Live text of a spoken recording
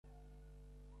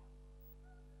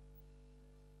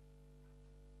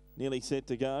nearly set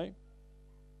to go.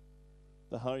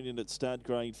 The hone in at stud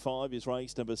grade 5 is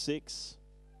race number 6.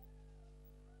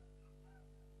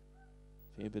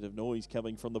 Fair bit of noise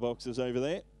coming from the boxes over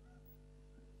there.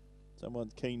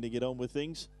 Someone's keen to get on with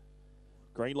things.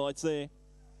 Green lights there.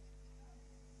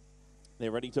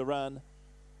 They're ready to run.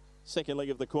 Second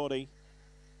leg of the quaddie.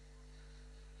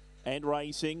 And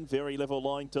racing, very level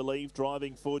line to leave,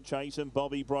 driving forward, Chasing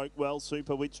Bobby broke well,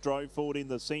 Super Witch drove forward in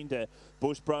the centre,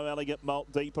 Bush Pro Elegant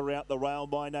Malt deeper out the rail,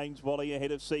 My Name's Wally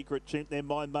ahead of Secret Chimp, then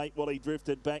My Mate Wally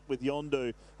drifted back with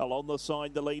Yondu, along the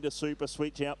side the leader Super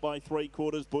Switch out by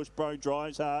 3/4, Bush Pro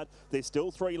drives hard, there's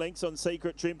still 3 lengths on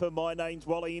Secret Chimp and My Name's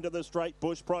Wally into the straight,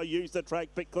 Bush Pro used the track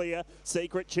but clear,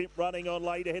 Secret Chimp running on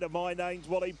late ahead of My Name's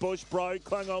Wally, Bush Pro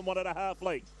clung on 1.5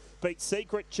 lengths, beat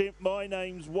Secret Chimp, My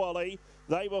Name's Wally.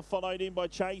 They were followed in by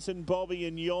Chasing Bobby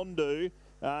and Yondu.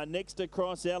 Next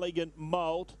across Elegant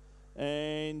Malt.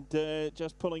 And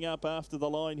just pulling up after the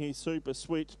line here, Super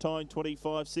Switch, time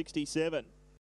 25.67.